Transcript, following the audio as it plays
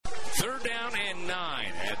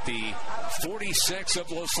at the 46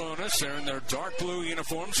 of Los Lunas. They're in their dark blue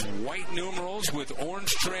uniforms, white numerals with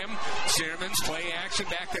orange trim. Searman's play action,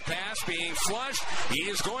 back to pass, being flushed. He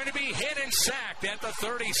is going to be hit and sacked at the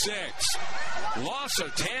 36. Loss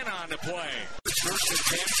of 10 on the play. First and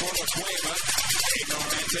 10 for La Cueva.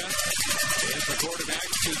 Armenta is the quarterback.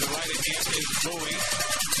 To the right of him is Bowie.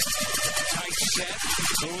 Tight set.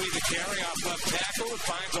 Bowie the carry off left tackle.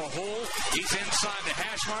 Finds a hole. He's inside the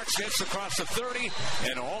hash mark. Sniffs across the 30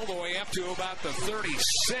 and all the way up to about the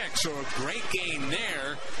 36. So a great gain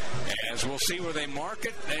there. As we'll see where they mark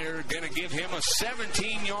it, they're going to give him a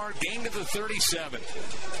 17-yard gain to the 37.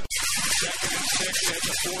 Second and 6 at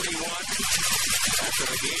the 41. After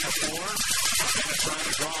the gain of 4. And trying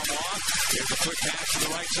to draw him off. Here's a quick pass to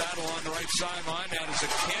the right side along the right sideline. That is a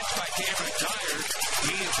catch by Cameron Dyer.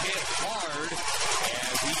 He is hit hard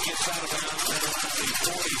as he gets out of bounds at around the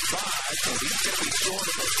 45. So he's going to be short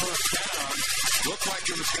of the first down. Looked like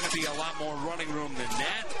there was going to be a lot more running room than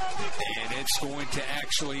that. And it's going to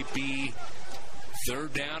actually be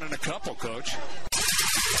third down and a couple, Coach.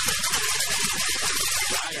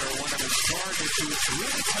 Dyer, one of his targets who's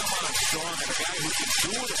really come on strong, and a guy who can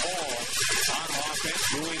do it all on offense.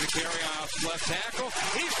 Bowie the carry off left tackle.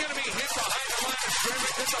 He's going to be hit behind the line of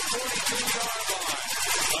scrimmage at the 42-yard line.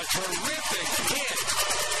 A terrific hit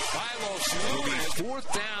by Los Lunas. Fourth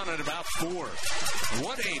down at about 4.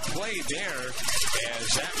 What a play there,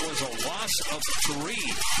 as that was a loss of 3.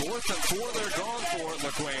 4th and 4 they're going for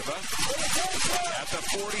La Cueva at the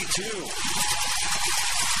 42.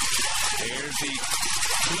 There's the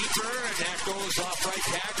keeper, and that goes off right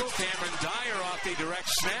tackle. Cameron Dyer off the direct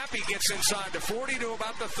snap. He gets inside the 40 to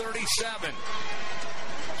about the 37.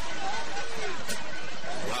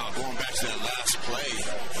 Wow, going back to that last play,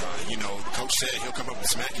 the coach said he'll come up and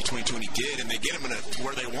smack you 22, and he did, and they get him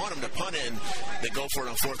where they want him to punt it, and they go for it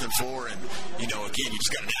on 4th and 4, and, again, you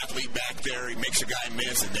just got an athlete back there. He makes a guy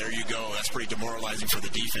miss, and there you go. That's pretty demoralizing for the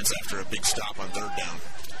defense after a big stop on third down.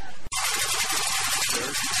 Third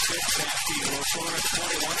and 6 at the Los Lunas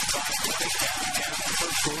 21, 5:20, counting down the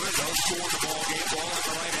first quarter. No score in the ball game. Ball on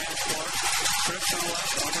the right hash mark. Trips to the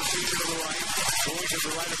left, on receiver to the right. Going to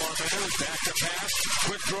the right of Armenta. Back to pass.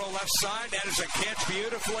 Quick throw left side. That is a catch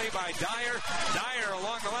beautifully by Dyer. Dyer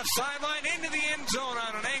along the left sideline into the end zone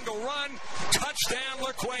on an angle run. Touchdown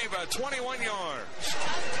La Cueva, 21 yards.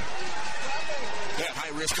 Yeah,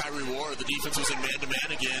 high risk, high reward. The defense was in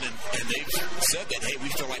man-to-man again, and they've said that, hey, we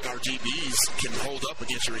feel like our GBs can hold up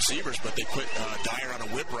against the receivers, but they put Dyer on a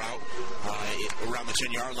whip route around the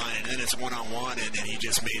 10-yard line, and then it's one-on-one, and he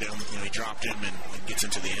just made him, he dropped him and gets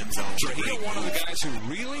into the end zone. He's one of the guys who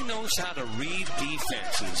really knows how to read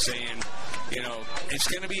defenses, and, it's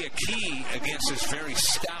going to be a key against this very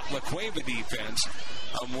stout La Cueva defense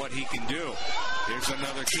on what he can do. Here's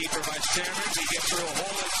another keeper by Searman. He gets through a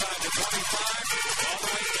hole inside the 25, all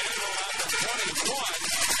the way down to about the 21.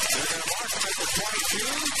 They're going to mark him at the 22,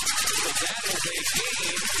 but that is a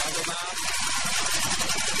gain of about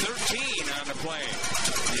 13 on the play.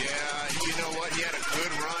 Yeah, you know what? He had a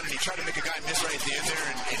good run, and he tried to make a guy miss right at the end there,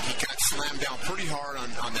 and he got slammed down pretty hard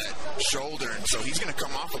on that shoulder, and so he's going to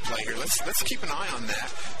come off a play here. Let's keep an eye on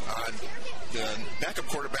that. The backup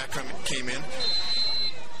quarterback came in.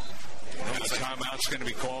 The timeout's going to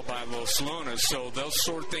be called by Los Lunas, so they'll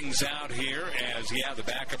sort things out here as, the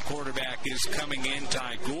backup quarterback is coming in,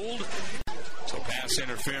 Ty Gould. So pass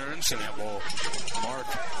interference, and that will mark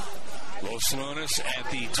Los Lunas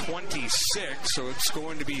at the 26, so it's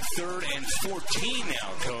going to be 3rd and 14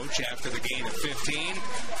 now, Coach, after the gain of 15.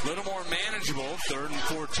 A little more manageable, 3rd and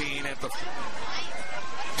 14 at the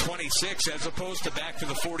 26 as opposed to back to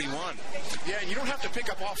the 41. Yeah, and you don't have to pick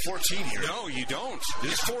up all 14 here. No, you don't.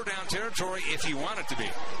 This is 4-down territory if you want it to be.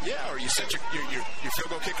 Yeah, or you set your field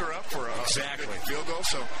goal kicker up for a exactly field goal.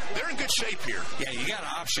 So they're in good shape here. Yeah, you got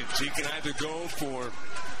options. You can either go for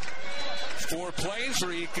 4 plays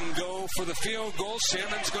or you can go for the field goal.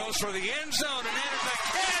 Simmons goes for the end zone, and that is a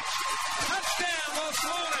catch. Touchdown, Los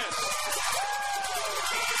Lunas.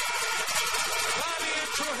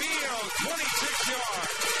 Trujillo, 26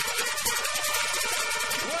 yards.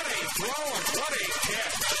 What a throw and what a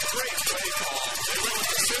catch. Great play call. They went with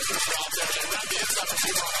the scissors route there. They ran the inside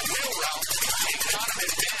receiver on a wheel route. They got him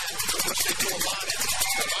in man, which they do a lot in.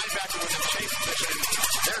 The linebacker was in chase position.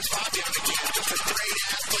 There's Fabian again. Just a great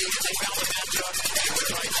athlete. They found the matchup. They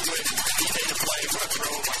went right to it. He made a play. What a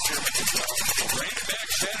throw by Searman as well. Brandon Beck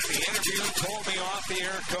said in the interview, told me off the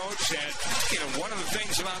air, Coach, that one of the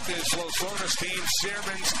things about this Los Lunas team,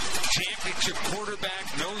 Searman's championship quarterback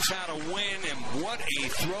knows how to win, and what a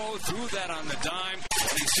throw. Threw that on the dime.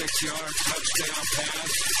 26-yard touchdown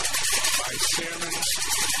pass by Searman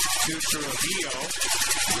to Trujillo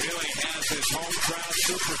really has his home crowd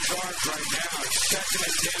supercharged right now. It's 2nd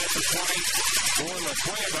and 10 at the 20 for La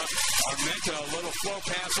Cueva. Armenta, a little flow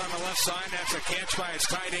pass on the left side. That's a catch by his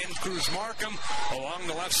tight end, Cruz Markham, along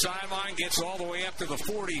the left sideline. Gets all the way up to the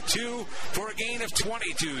 42 for a gain of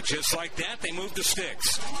 22. Just like that, they move the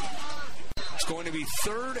sticks. It's going to be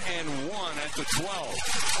 3rd and 1 at the 12.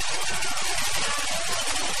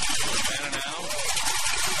 And now,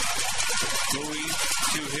 Louis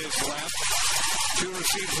to his left. 2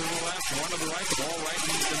 receivers to the left, 1 to the right. The ball right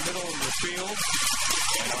in the middle of the field.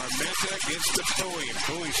 And Armenta gets to Bowie. And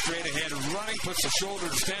Bowie straight ahead running, puts the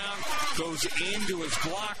shoulders down, goes into his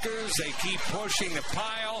blockers. They keep pushing the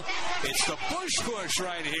pile. It's the push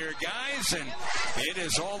right here, guys. And it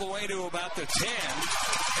is all the way to about the 10.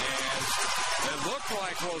 And it looked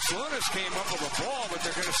like Los Lunas came up with a ball, but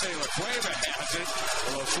they're going to say La Cueva has it.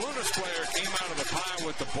 The Los Lunas player came out of the pile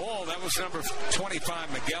with the ball. That was number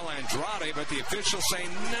 25, Miguel Andrade, but the officials say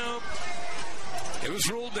nope. It was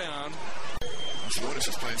ruled down. Los Lunas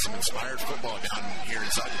is playing some inspired football down here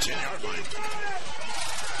inside the 10-yard line.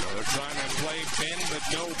 So they're trying to play bend but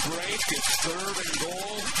no break. It's 3rd and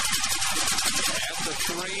goal at the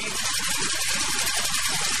 3.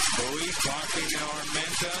 Bowie talking to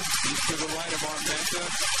Armenta. He's to the right of Armenta.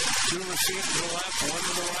 2 receivers to the left, 1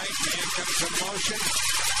 to the right. Man comes in motion.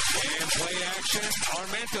 And play action.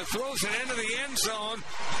 Armenta throws it into the end zone.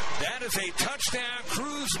 That is a touchdown.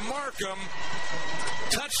 Cruz Markham.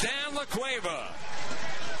 Touchdown, La Cueva.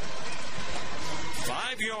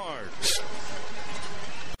 5 yards.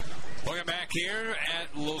 Welcome back here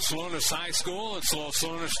at Los Lunas High School. It's Los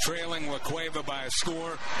Lunas trailing La Cueva by a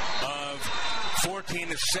score of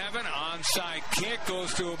 14-7. Onside kick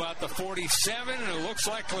goes to about the 47, and it looks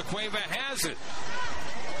like La Cueva has it.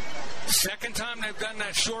 Second time they've done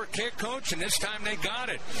that short kick, Coach, and this time they got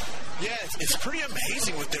it. Yeah, it's pretty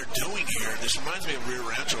amazing what they're doing here. This reminds me of Rio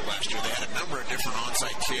Rancho last year. They had a number of different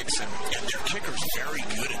onside kicks, and their kicker's very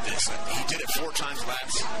good at this. He did it 4 times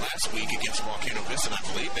last week against Volcano Vista, and I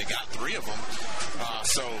believe they got 3 of them.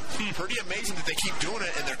 So pretty amazing that they keep doing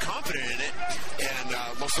it, and they're confident in it. And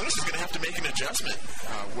Los Lunas is going to have to make an adjustment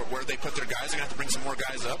where they put their guys. They're going to have to bring some more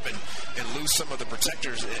guys up and lose some of the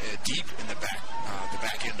protectors deep in the back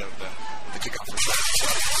end of the kickoff.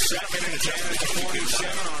 2nd and 10 at the 47.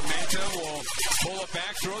 Armenta will pull it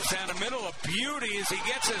back, throws down the middle. A beauty as he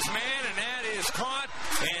gets his man, and that is caught.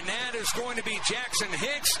 And that is going to be Jackson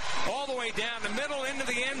Hicks all the way down the middle into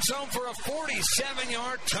the end zone for a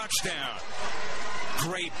 47-yard touchdown.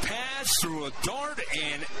 Great pass through a dart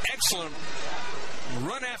and excellent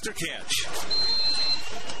run after catch.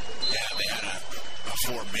 Yeah, they had a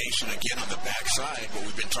formation again on the backside, what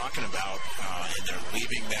we've been talking about, and they're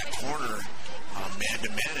leaving that corner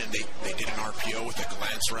man-to-man, and they did an RPO with a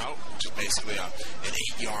glance route, which is basically an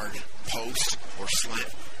 8-yard post or slant,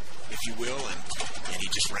 if you will, and he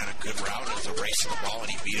just ran a good route. It was a race to the ball, and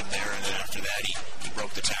he beat him there, and then after that, he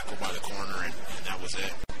broke the tackle by the corner, and that was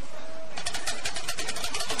it.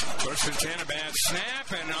 First and 10, a bad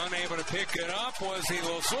snap, and unable to pick it up was the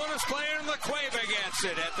Los Lunas player, and La Cueva gets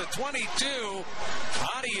it at the 22.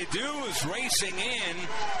 How do you do is racing in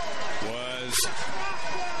was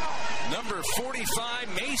number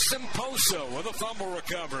 45, Mason Posa, with a fumble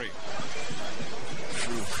recovery.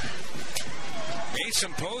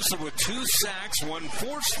 Mason Posa with 2 sacks, 1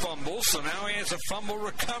 forced fumble, so now he has a fumble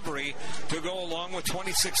recovery to go along with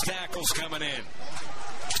 26 tackles coming in.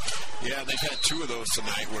 Yeah, they've had 2 of those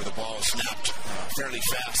tonight where the ball is snapped fairly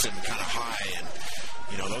fast and kind of high, and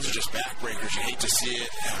those are just backbreakers. You hate to see it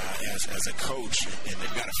as a coach, and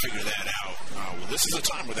they've got to figure that out. Well, this is a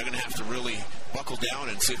time where they're going to have to really buckle down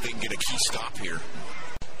and see if they can get a key stop here.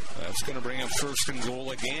 That's going to bring up 1st and goal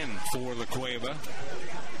again for La Cueva.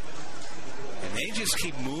 And they just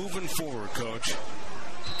keep moving forward, Coach.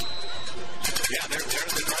 Yeah, they're in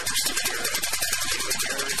the driver's seat here.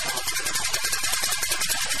 They're very confident.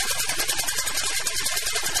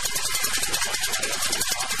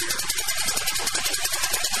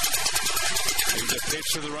 Here's a pitch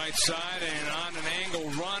to the right side and on an angle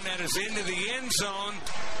run that is into the end zone.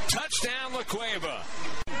 Touchdown, La Cueva.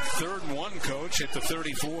 3rd and 1, Coach, at the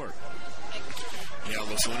 34. Yeah,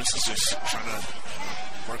 Los Lunas is just trying to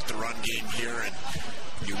work the run game here, and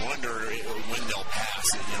you wonder when they'll pass.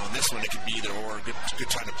 In this one it could be either or. Good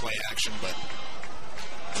time to play action, but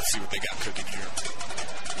let's see what they got cooking here.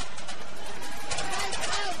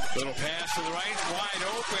 Little pass to the right, wide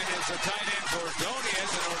open is the tight end for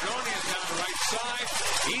Ordonez, and Ordonez down the right side.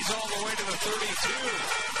 He's all the way to the 32.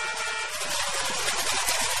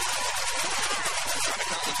 Trying to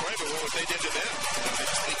count the play, but what they did to them, they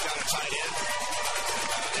just leaked out a tight end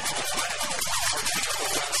into the flat. Hard to pick up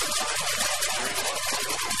those routes sometimes.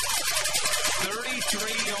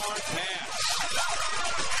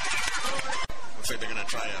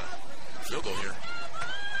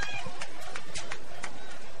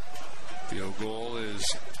 goal is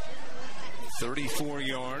 34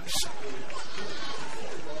 yards.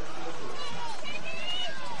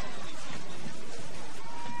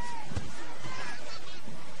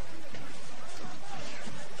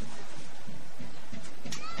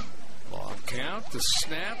 Long count, the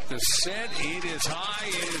snap, the set. It is high,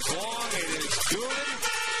 it is long, it is good.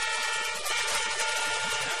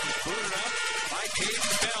 Put it up by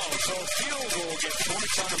Caden Bell. So field goal gets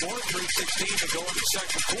points on the board. 3:16 to go in the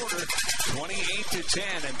second quarter.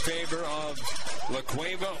 28-10 in favor of La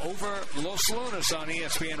Cueva over Los Lunas on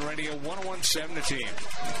ESPN Radio 101.7 The Team.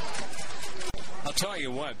 I'll tell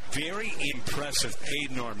you what, very impressive.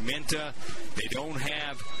 Aiden Armenta. They don't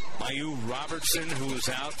have Mayu Robertson, who is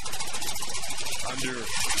out under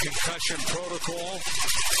concussion protocol.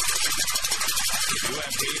 You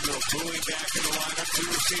have Gabriel Bowie back in the lineup. Two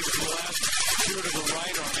receivers to the left, two to the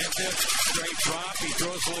right. Armenta, straight drop. He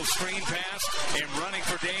throws a little screen pass and running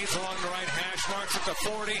for days along the right hash marks at the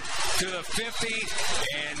 40 to the 50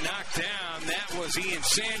 and knocked down. That was Ian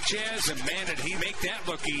Sanchez, and man, did he make that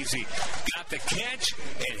look easy. Got the catch,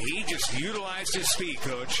 and he just utilized his speed,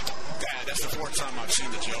 Coach. Yeah, that's the fourth time I've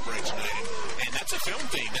seen the jailbreak tonight. And that's a film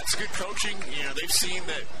thing. That's good coaching. You know, they've seen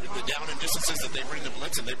the down and distances that they bring the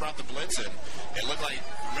blitz in. They brought the blitz in. It looked like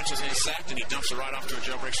Mitchell's getting sacked, and he dumps it right off to a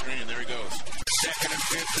jailbreak screen, and there he goes. Second and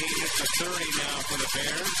 15. It's a 30 now for the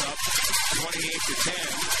Bears. Up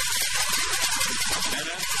 28-10.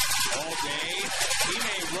 Meta all day. He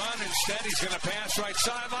may run. Instead, he's going to pass right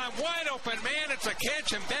sideline. Wide open, man. It's a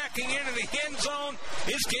catch, and backing into the end zone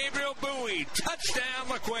is Gabriel Bowie. Touchdown,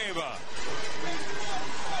 La Cueva.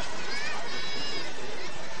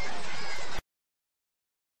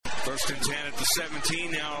 First and 10 at the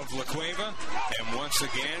 17 now of La Cueva. And once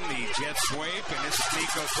again, the jet sweep. And this is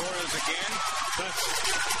Nico Torres again. That's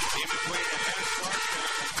in between the hash mark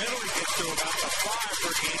and the middle. He gets to about the 5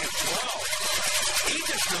 for a gain of 12. He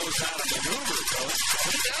just knows how to maneuver, Coach.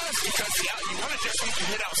 He does, because you want to just need to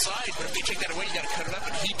hit outside, but if you take that away, you got to cut it up.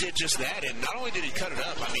 And he did just that. And not only did he cut it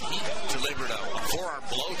up, I mean, he delivered a forearm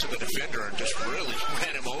blow to the defender and just really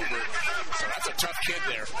ran him over. So that's a tough kid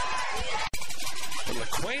there. But La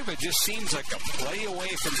Cueva just seems like a play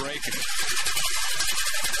away from breaking it.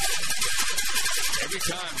 Every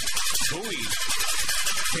time Bowie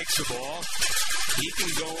takes the ball, he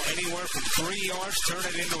can go anywhere from 3 yards, turn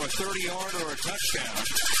it into a 30-yard or a touchdown.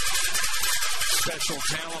 Special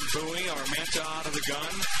talent Bowie. Armenta out of the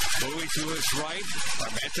gun. Bowie to his right.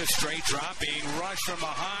 Armenta straight drop, being rushed from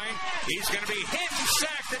behind. He's going to be hit and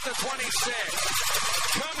sacked at the 26.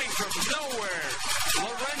 Coming from nowhere,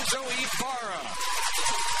 Lorenzo Ibarra.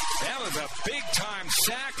 That was a big-time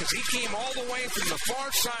sack as he came all the way from the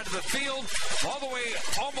far side of the field, all the way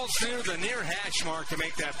almost near the near hash mark to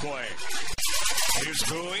make that play. Here's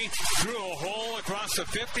Bowie through a hole across the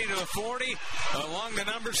 50 to the 40, along the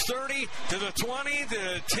numbers 30 to the 20 to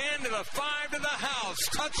the 10 to the 5 to the house.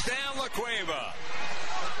 Touchdown, La Cueva.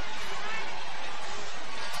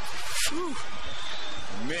 Whew.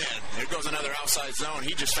 Man, here goes another outside zone.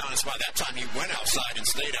 He just found us by that time. He went outside and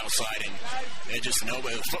stayed outside, and it just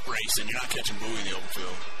nobody, foot race, and you're not catching Bowie in the open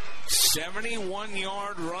field.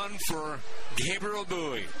 71-yard run for Gabriel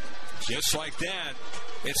Bowie. Just like that,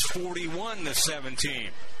 it's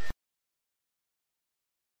 41-17.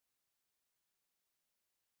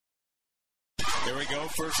 There we go,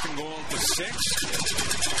 first and goal at the 6.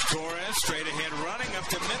 Torres straight ahead running up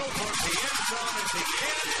the middle towards the end zone at the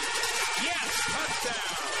end. Yes,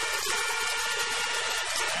 touchdown.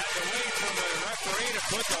 Had to wait for the referee to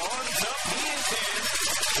put the arms up. He is in.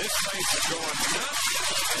 This place is going nuts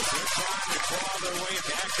as they're trying to claw their way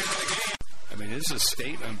back into the game. I mean, this is a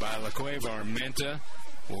statement by La Cueva. Armenta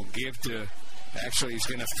will give to... Actually, he's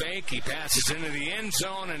going to fake. He passes into the end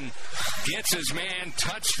zone and gets his man.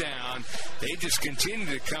 Touchdown. They just continue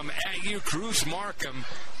to come at you. Cruz Markham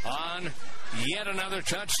on yet another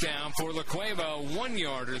touchdown for La Cueva. A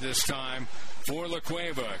 1-yarder this time for La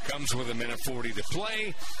Cueva. Comes with 1:40 to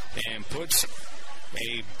play and puts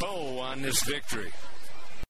a bow on this victory.